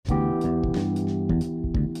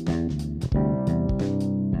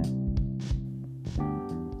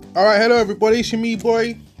Alright, hello everybody, it's your me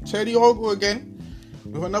boy, Teddy Ogle again,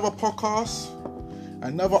 with another podcast,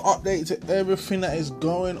 another update to everything that is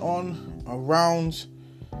going on around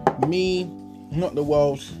me, not the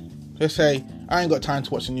world. Let's say, I ain't got time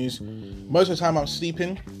to watch the news. Most of the time I'm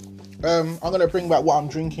sleeping. I'm going to bring back what I'm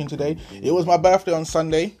drinking today. It was my birthday on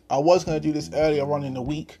Sunday. I was going to do this earlier on in the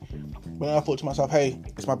week, but then I thought to myself, hey,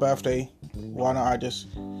 it's my birthday, why not I just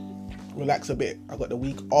relax a bit. I got the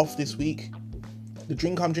week off this week. The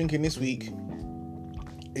drink I'm drinking this week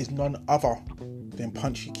is none other than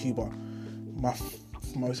Punchy Cuba, my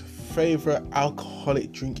most favourite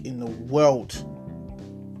alcoholic drink in the world.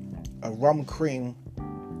 A rum cream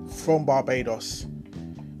from Barbados.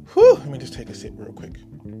 Whew, let me just take a sip real quick.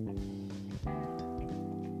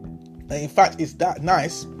 And in fact, it's that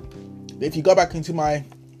nice that if you go back into my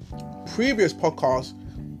previous podcast,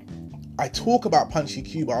 I talk about Punchy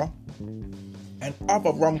Cuba and other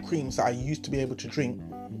rum creams that I used to be able to drink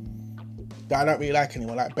that I don't really like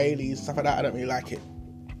anymore, like Bailey's, stuff like that. I don't really like it.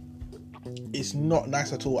 It's not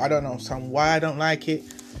nice at all. I don't understand why I don't like it.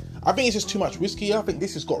 I think it's just too much whiskey. I think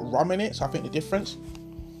this has got rum in it, so I think the difference.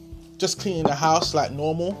 Just cleaning the house like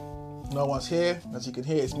normal. No one's here. As you can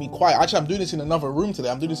hear, it's me quiet. Actually, I'm doing this in another room today.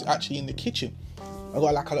 I'm doing this actually in the kitchen. I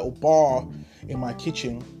got like a little bar in my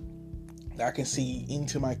kitchen that I can see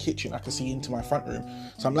into my kitchen. I can see into my front room.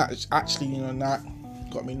 So I'm like actually, that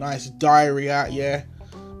got me nice diary out, yeah.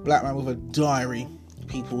 Black man with a diary,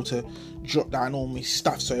 people to jot down all my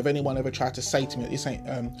stuff. So if anyone ever tried to say to me, this ain't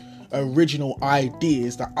original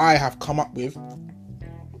ideas that I have come up with,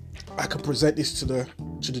 I can present this to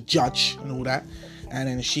the judge and all that, and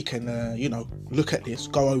then she can look at this,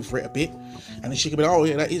 go over it a bit, and then she can be like, oh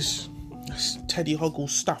yeah, that's Teddy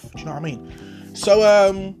Hoggle's stuff. Do you know what I mean? So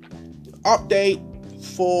update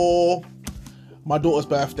for my daughter's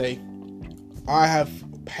birthday. I have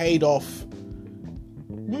paid off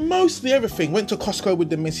mostly everything. Went to Costco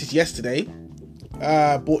with the missus yesterday.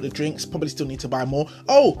 Bought the drinks. Probably still need to buy more.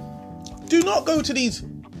 Oh, do not go to these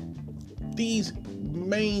main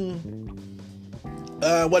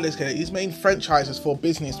these main franchises for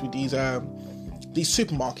business with these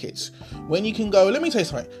supermarkets. When you can go, let me tell you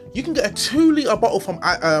something. You can get a 2-litre bottle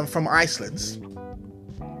from Iceland's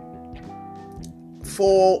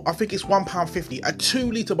for, I think it's £1.50, a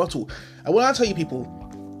 2-litre bottle. And when I tell you people,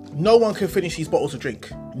 no one can finish these bottles of drink.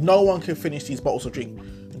 No one can finish these bottles of drink.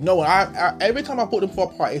 No one. I every time I bought them for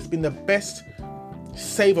a party, it's been the best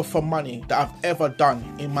saver for money that I've ever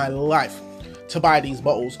done in my life to buy these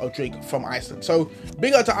bottles of drink from Iceland. So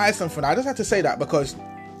big up to Iceland for that. I just had to say that because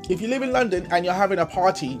if you live in London and you're having a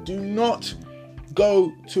party, do not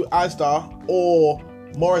go to Asda or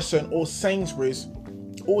Morrison or Sainsbury's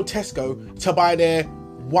or Tesco to buy their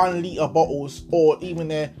 1 litre bottles or even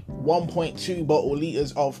their 1.2 bottle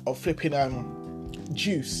litres of flipping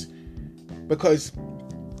juice, because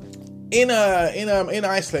in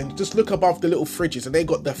Iceland, just look above the little fridges and they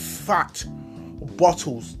got the fat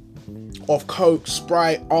bottles of Coke,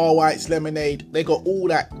 Sprite, all whites, lemonade. They got all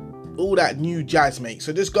that new jazz, mate.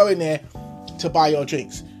 So just go in there to buy your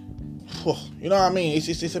drinks. You know what I mean?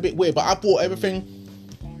 It's a bit weird, but I bought everything.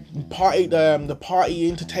 The party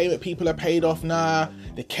entertainment people are paid off now.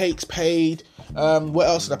 The cake's paid. What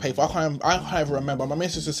else did I pay for? I can't even remember. My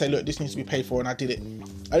missus would say, look, this needs to be paid for, and I did it.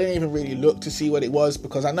 I didn't even really look to see what it was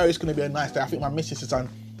because I know it's going to be a nice day. I think my missus has done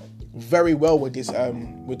very well with this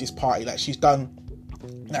party. Like, she's done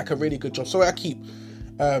like a really good job. So I keep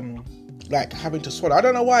like having to swallow. I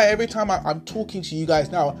don't know why every time I'm talking to you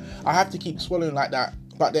guys now, I have to keep swallowing like that.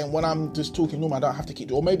 But then when I'm just talking normal, I don't have to keep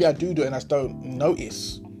doing it. Or maybe I do it and I just don't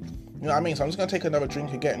notice. You know what I mean? So I'm just going to take another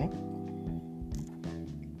drink again.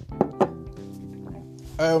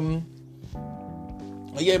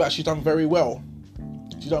 Yeah, but she's done very well.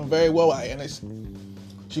 She's done very well at it, and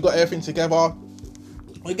she got everything together.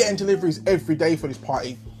 We're getting deliveries every day for this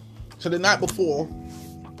party. So the night before,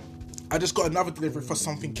 I just got another delivery for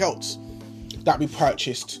something else that we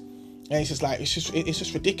purchased, and it's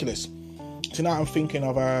just ridiculous. So now I'm thinking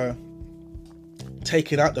of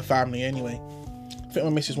taking out the family anyway. I think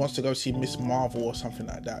my missus wants to go see Miss Marvel or something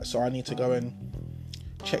like that, so I need to go and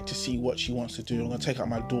check to see what she wants to do. I'm going to take out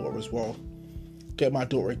my daughter as well. Get my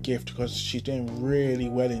daughter a gift because she's doing really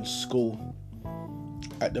well in school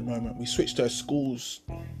at the moment. We switched her schools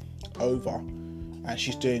over and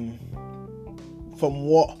she's doing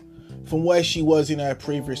from where she was in her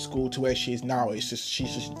previous school to where she is now. She's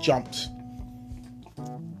just jumped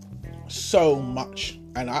so much,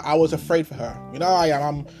 and I was afraid for her. You know, I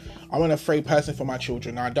am. I'm an afraid person for my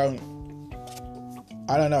children. I don't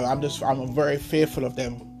know. I'm very fearful of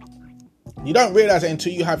them. You don't realize it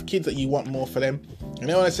until you have kids that you want more for them. And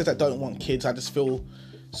anyone that says I don't want kids, I just feel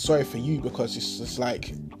sorry for you, because it's just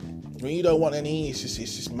like, when you don't want any, it's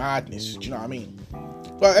just madness. Do you know what I mean?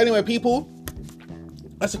 But anyway, people,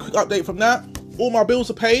 that's a quick update from that. All my bills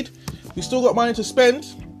are paid. We still got money to spend.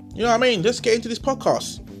 You know what I mean? Let's get into this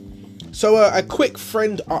podcast. So a quick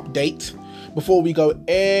friend update before we go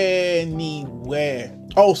anywhere.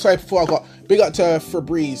 Oh, sorry, before I got, big up to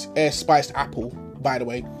Febreze Air Spiced Apple, by the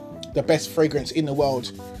way. The best fragrance in the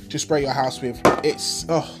world to spray your house with. It's,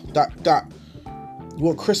 that, you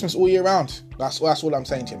want Christmas all year round. That's all I'm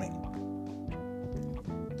saying to you, mate.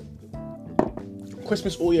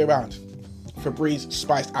 Christmas all year round. Febreze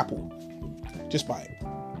Spiced Apple. Just buy it.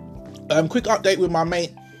 Quick update with my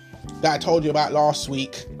mate that I told you about last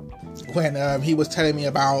week, when he was telling me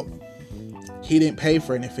about he didn't pay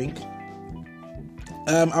for anything.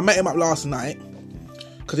 I met him up last night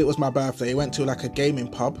because it was my birthday. He went to like a gaming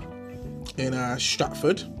pub in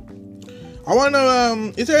Stratford. I want to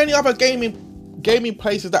know, is there any other gaming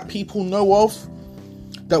places that people know of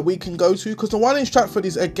that we can go to? Because the one in Stratford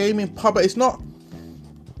is a gaming pub, but it's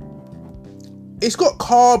got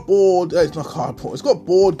cardboard. It's not cardboard. It's got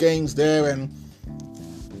board games there and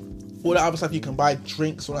all that other stuff. You can buy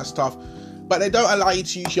drinks, all that stuff, but they don't allow you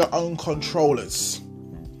to use your own controllers.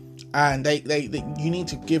 And they you need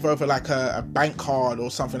to give over like a bank card or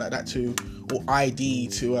something like that or ID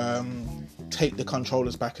to take the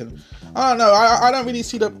controllers back. And I don't know. I don't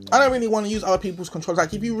really want to use other people's controllers.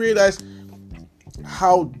 Like, if you realize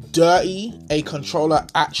how dirty a controller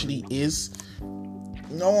actually is,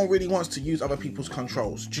 no one really wants to use other people's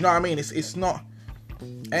controls. Do you know what I mean? It's not,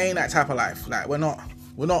 ain't that type of life. Like, we're not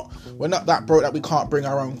that broke that we can't bring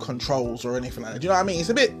our own controls or anything like that. Do you know what I mean?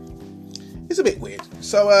 It's a bit weird.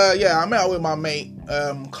 So yeah, I met up with my mate,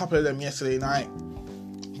 a couple of them yesterday night.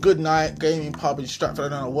 Good night, gaming pub in Stratford. I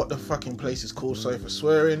don't know what the fucking place is called, sorry for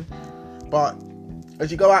swearing. But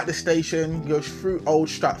as you go out the station, you go through Old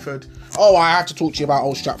Stratford. Oh, I have to talk to you about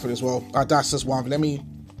Old Stratford as well. That's just one. Let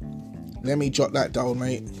me jot that down,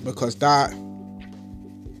 mate, because that.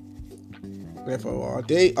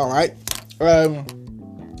 Alright.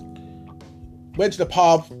 Went to the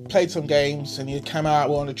pub, played some games, and you came out,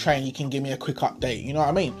 we're on the train. You can give me a quick update, you know what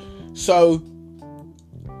I mean? So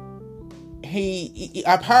he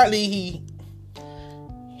apparently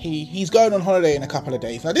he's going on holiday in a couple of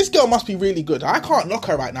days. Now, this girl must be really good. I can't knock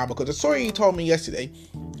her right now, because the story he told me yesterday,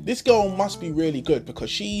 this girl must be really good, because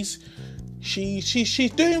she's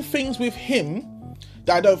doing things with him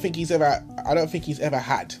that I don't think he's ever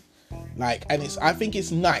had. Like, and I think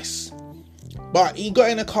it's nice. But he got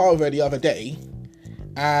in a car with her the other day,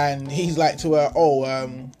 and he's like to her,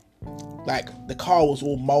 like, the car was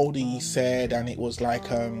all moldy, he said, and it was like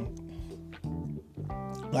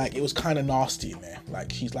it was kind of nasty in there.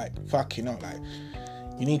 Like, she's like, fuck, you know, like,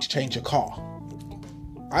 you need to change your car.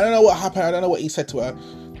 I don't know what happened. I don't know what he said to her.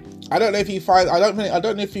 I don't know if he finds. I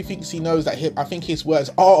don't know if he thinks he knows that. I think his words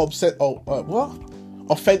are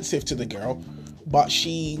offensive to the girl, but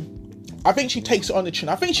I think she takes it on the chin.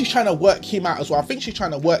 I think she's trying to work him out as well. I think she's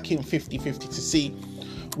trying to work him 50-50 to see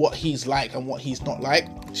what he's like and what he's not like.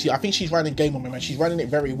 I think she's running game on him, and she's running it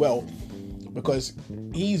very well, because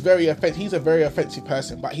he's a very offensive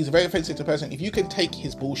person. But he's a very offensive person. If you can take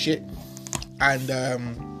his bullshit and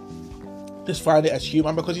just find it as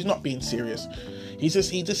human, because he's not being serious. He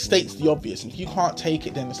just states the obvious, and if you can't take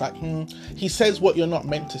it, then it's like, he says what you're not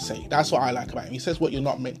meant to say. That's what I like about him. He says what you're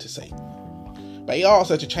not meant to say. But he asked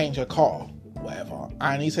her to change her car, whatever.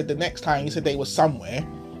 And he said the next time, he said they were somewhere,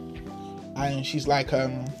 and she's like,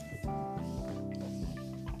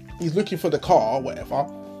 he's looking for the car, whatever.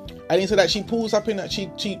 And he said that she pulls up in that she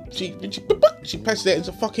presses it. It's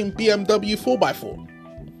a fucking BMW 4x4.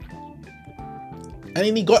 And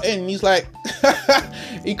then he got in, and he's like,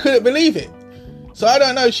 he couldn't believe it. So I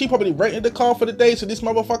don't know, she probably rented the car for the day, so this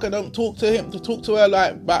motherfucker don't talk to her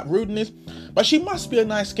like about rudeness. But she must be a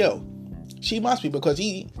nice girl. She must be, because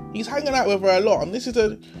he's hanging out with her a lot, and this is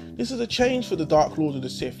a change for the Dark Lord of the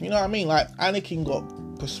Sith. You know what I mean? Like, Anakin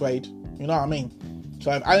got persuaded. You know what I mean?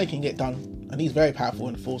 So if Anakin can get done, and he's very powerful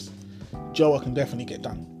in the Force, Joel can definitely get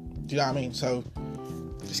done. Do you know what I mean? So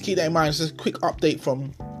just keep that in mind. It's just a quick update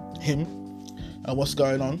from him and what's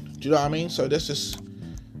going on. Do you know what I mean? So that's just.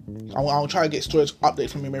 I'll try to get storage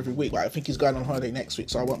updates from him every week, but I think he's going on holiday next week,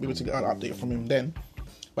 so I won't be able to get an update from him then.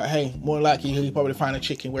 But hey, more than likely he'll probably find a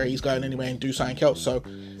chicken where he's going anyway and do something else, so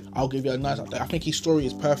I'll give you a nice update. I think his story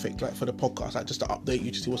is perfect, like, for the podcast, like, just to update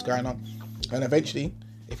you to see what's going on. And eventually,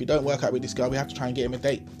 if you don't work out with this guy, we have to try and get him a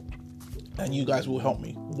date, and you guys will help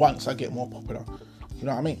me once I get more popular. You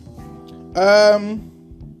know what I mean?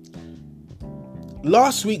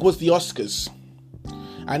 Last week was the Oscars.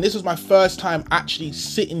 And this was my first time actually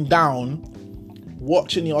sitting down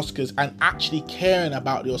watching the Oscars and actually caring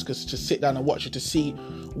about the Oscars, to sit down and watch it, to see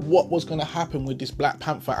what was going to happen with this Black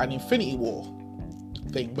Panther and Infinity War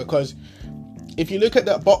thing. Because if you look at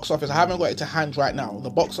the box office, I haven't got it to hand right now.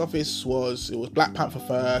 The box office was Black Panther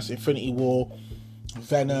first, Infinity War,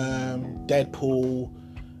 Venom, Deadpool,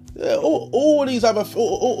 all these other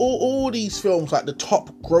all these films, like the top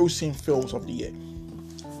grossing films of the year.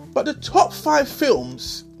 But the top 5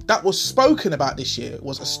 films that was spoken about this year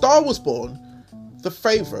was A Star Was Born, The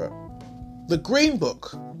Favourite, The Green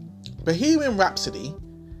Book, Bohemian Rhapsody,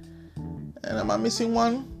 and am I missing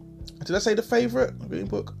one? Did I say The Favourite? The Green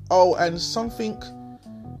Book? Oh, and something,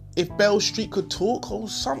 If Beale Street Could Talk, or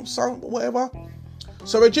some whatever.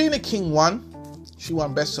 So Regina King won. She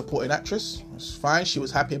won Best Supporting Actress. It's fine. She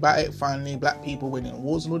was happy about it. Finally, black people winning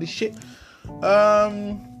awards and all this shit.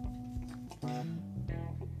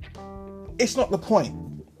 It's not the point.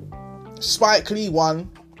 Spike Lee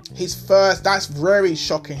won his first, that's very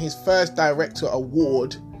shocking, his first director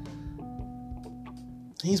award.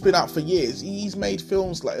 He's been out for years. He's made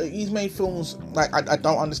films like I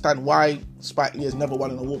don't understand why Spike Lee has never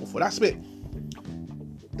won an award before. That's a bit,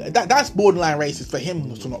 that's borderline racist for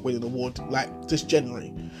him to not win an award, like, just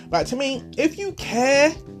generally. Like, to me, if you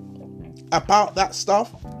care about that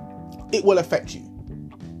stuff, it will affect you.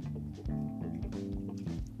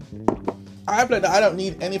 I've learned that I don't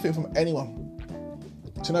need anything from anyone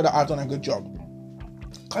to know that I've done a good job.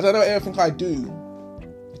 Because I know everything I do,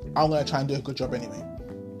 I'm going to try and do a good job anyway.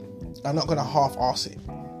 I'm not going to half-arse it.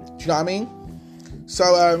 Do you know what I mean? So,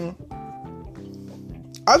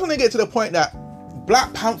 I just want to get to the point that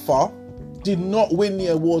Black Panther did not win the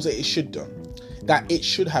awards that it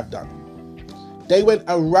should have done. They went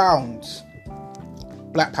around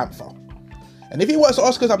Black Panther. And if you watch the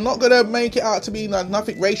Oscars, I'm not going to make it out to be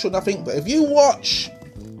nothing racial, nothing. But if you watch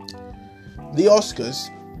the Oscars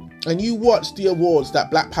and you watch the awards that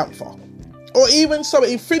Black Panther, or even some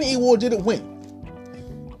Infinity War didn't win,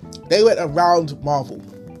 they went around Marvel,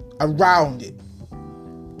 around it.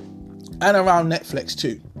 And around Netflix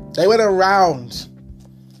too. They went around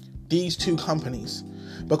these two companies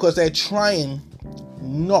because they're trying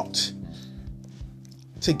not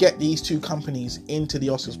to get these two companies into the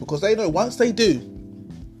Oscars, because they know once they do,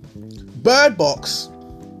 Bird Box,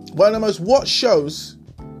 one of the most watched shows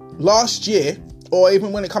last year, or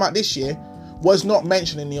even when it came out this year, was not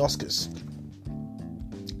mentioned in the Oscars.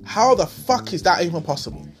 How the fuck is that even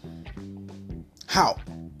possible? How?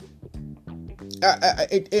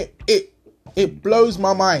 It blows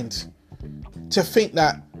my mind to think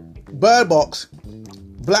that Bird Box,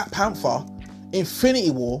 Black Panther,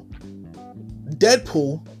 Infinity War,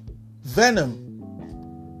 Deadpool, Venom,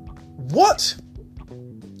 what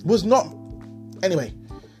was not... Anyway,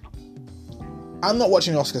 I'm not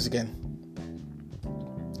watching the Oscars again.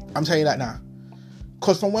 I'm telling you that now.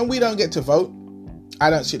 Because from when we don't get to vote, I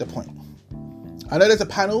don't see the point. I know there's a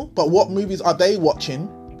panel, but what movies are they watching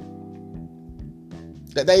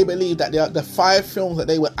that they believe that the 5 films that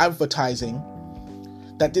they were advertising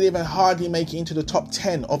that didn't even hardly make it into the top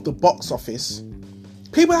 10 of the box office,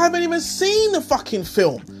 people haven't even seen the fucking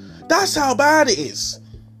film. That's how bad it is.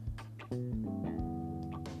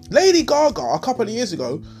 Lady Gaga, a couple of years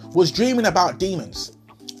ago, was dreaming about demons.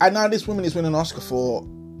 And now this woman is winning an Oscar for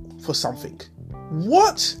something.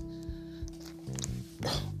 What?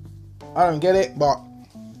 I don't get it, but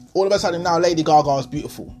all of a sudden now Lady Gaga is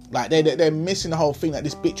beautiful. Like, they're missing the whole thing that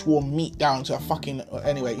this bitch wore meat down to a fucking...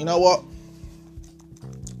 Anyway, you know what?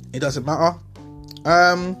 It doesn't matter.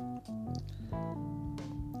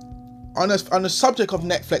 On the subject of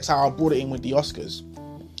Netflix, how I brought it in with the Oscars,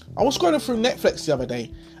 I was scrolling through Netflix the other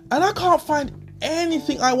day and I can't find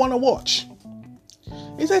anything I want to watch.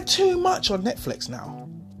 Is there too much on Netflix now?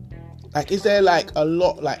 Like, is there like a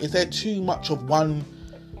lot, like, is there too much of one,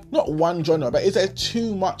 not one genre, but is there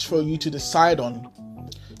too much for you to decide on?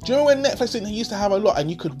 Do you know when Netflix used to have a lot and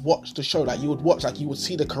you could watch the show, like you would watch, like you would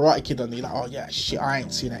see the Karate Kid and you're like, oh yeah, shit, I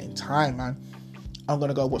ain't seen that in time, man. I'm going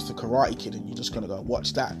to go watch the Karate Kid, and you're just going to go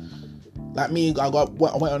watch that. Like me, I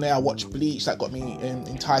went on there, I watched Bleach, that got me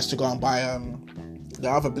enticed to go and buy the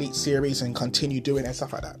other Bleach series and continue doing it and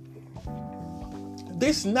stuff like that.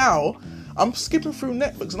 This now, I'm skipping through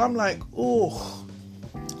Netflix and I'm like, oh,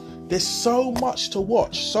 there's so much to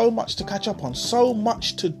watch, so much to catch up on, so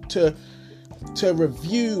much to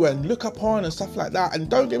review and look up on and stuff like that. And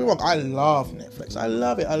don't get me wrong, I love Netflix. I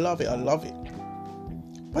love it.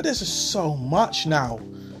 But there's just so much now.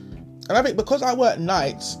 And I think because I work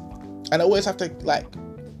nights and I always have to like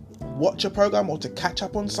watch a program or to catch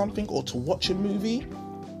up on something or to watch a movie,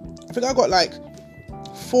 I think I got like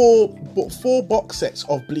four box sets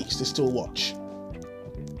of Bleach to still watch.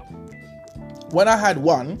 when I had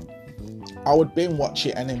one, I would binge watch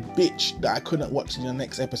it and then bitch that I couldn't watch in the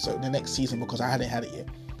next episode, the next season, because I hadn't had it yet.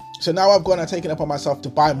 So now I've gone and taken it upon myself to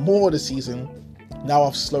buy more of the season. Now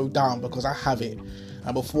I've slowed down because I have it.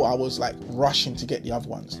 And before I was like rushing to get the other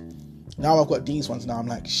ones. Now I've got these ones. Now I'm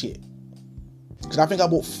like, shit. Because I think I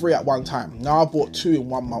bought 3 at one time. Now I bought 2 in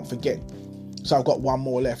 1 month again. So I've got 1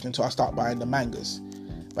 more left until I start buying the mangas.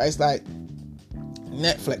 But it's like,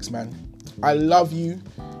 Netflix, man. I love you,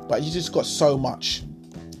 but you just got so much.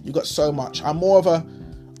 You got so much. I'm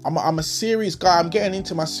a series guy. I'm getting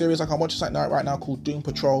into my series. Like I'm watching something right now called Doom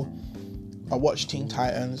Patrol. I watch Teen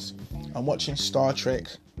Titans. I'm watching Star Trek.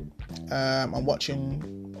 I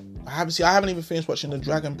haven't even finished watching The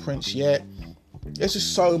Dragon Prince yet. There's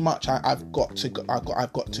just so much I've got to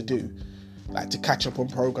do, like to catch up on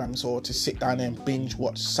programs or to sit down and binge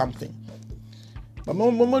watch something. But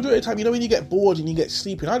majority of the time, you know, when you get bored and you get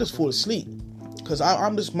sleepy, I just fall asleep because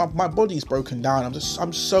I'm just my body's broken down.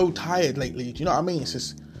 I'm so tired lately. Do you know what I mean? It's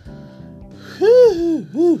just,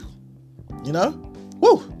 you know,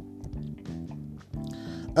 woo.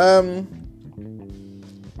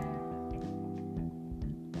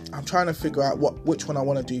 I'm trying to figure out which one I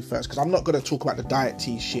want to do first, because I'm not going to talk about the diet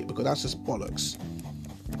tea shit because that's just bollocks.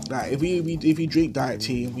 Like if you drink diet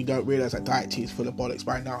tea and we don't realise that diet tea is full of bollocks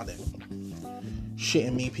by now, then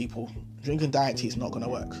shitting me, people. Drinking diet tea is not going to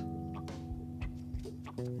work.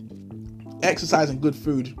 Exercise and good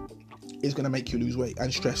food is going to make you lose weight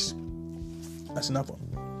and stress. That's another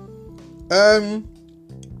one.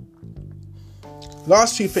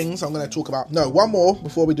 Last 2 things I'm going to talk about. No, one more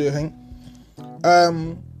before we do a thing.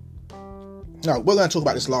 No, we're going to talk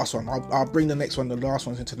about this last one. I'll bring the next one, the last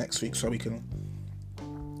ones, into next week so we can.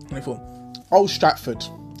 Old Stratford.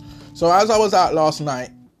 So as I was out last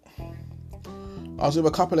night, I was with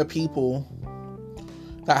a couple of people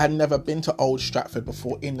that had never been to Old Stratford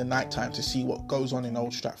before in the nighttime to see what goes on in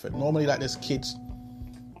Old Stratford. Normally, like there's kids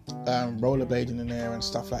rollerblading in there and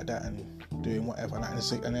stuff like that and doing whatever. And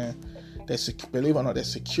there's believe it or not,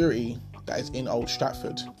 there's security that is in Old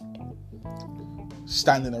Stratford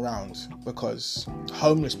standing around because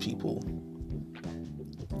homeless people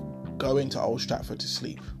go into Old Stratford to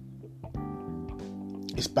sleep.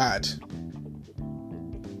 It's bad.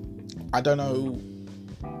 I don't know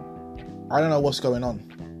what's going on.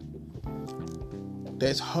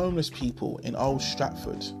 There's homeless people in Old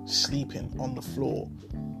Stratford sleeping on the floor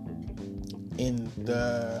in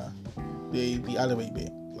the alleyway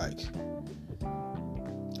bit. Like,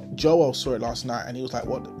 Joel saw it last night and he was like,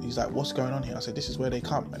 "What?" He's like, "What's going on here?" I said, "This is where they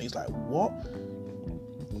come." And he's like, "What?"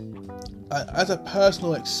 As a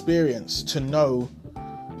personal experience,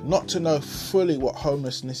 not to know fully what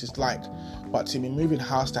homelessness is like, but to be moving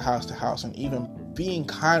house to house to house and even being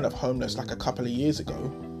kind of homeless like a couple of years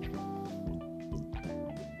ago,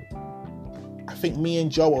 I think me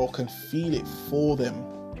and Joel can feel it for them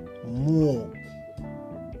more.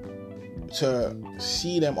 To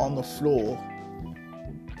see them on the floor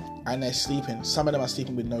and they're sleeping. Some of them are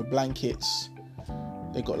sleeping with no blankets.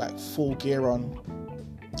 They got like full gear on.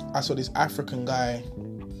 I saw this African guy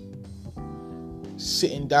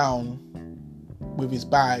sitting down with his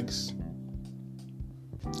bags,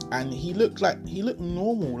 and he looked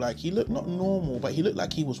normal. Like, he looked not normal, but he looked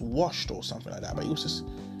like he was washed or something like that. But it was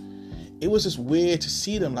just weird to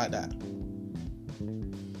see them like that.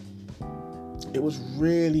 It was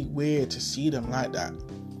really weird to see them like that.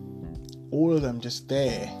 All of them just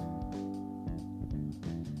there.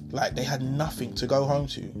 Like they had nothing to go home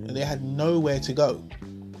to. They had nowhere to go.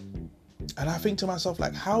 And I think to myself,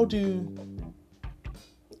 like, how do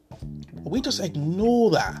we just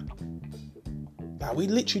ignore that? Like, we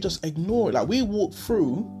literally just ignore it. Like, we walk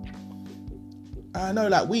through, I know,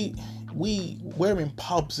 like, we're in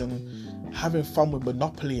pubs and having fun with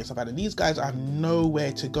Monopoly and stuff like that. These guys have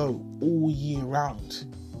nowhere to go all year round.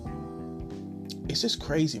 It's just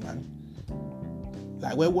crazy, man.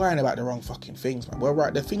 Like, we're worrying about the wrong fucking things, man.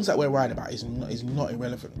 The things that we're worrying about is not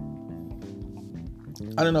irrelevant.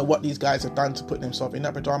 I don't know what these guys have done to put themselves in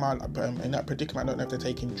that predicament. I don't know if they're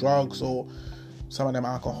taking drugs or some of them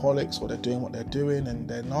are alcoholics or they're doing what they're doing and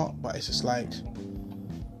they're not. But it's just like,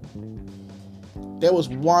 there was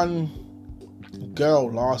one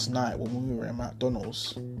girl last night when we were at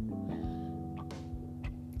McDonald's, and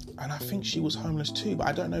I think she was homeless too, but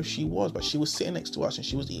I don't know if she was, but she was sitting next to us and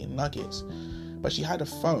she was eating nuggets, but she had a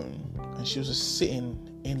phone and she was just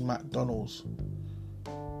sitting in McDonald's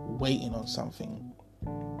waiting on something,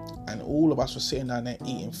 and all of us were sitting down there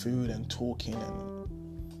eating food and talking and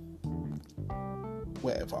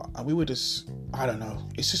whatever, and we were just, I don't know,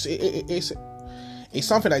 it's just it's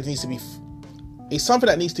something that needs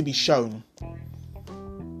to be shown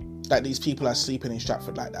that these people are sleeping in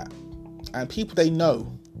Stratford like that. And people they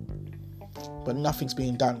know, but nothing's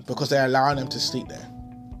being done because they're allowing them to sleep there.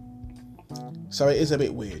 So it is a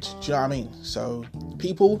bit weird. Do you know what I mean? So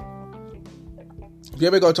people, if you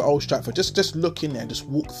ever go to Old Stratford, just look in there, just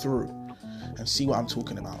walk through and see what I'm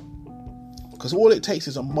talking about. Because all it takes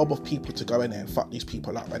is a mob of people to go in there and fuck these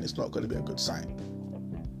people up, and it's not going to be a good sign.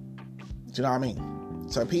 Do you know what I mean?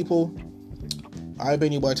 So people, I've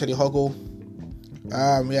been your boy Teddy Hoggle.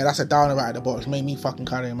 Yeah, that's a downer right at the bottom. It's made me fucking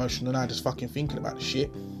kind of emotional now just fucking thinking about the shit.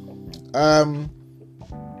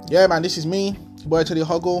 Yeah, man, this is me, your boy Teddy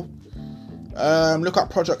Hoggle. Look up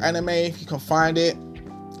Project Anime if you can find it.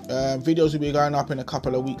 Videos will be going up in a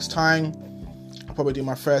couple of weeks' time. I'll probably do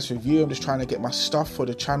my first review. I'm just trying to get my stuff for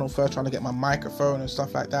the channel first, trying to get my microphone and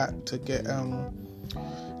stuff like that to get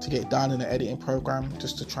done in the editing program,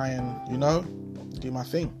 just to try and, you know, do my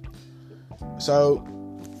thing. So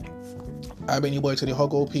I've been your boy Teddy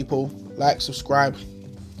Hoggle. People, like, subscribe,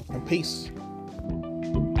 and peace.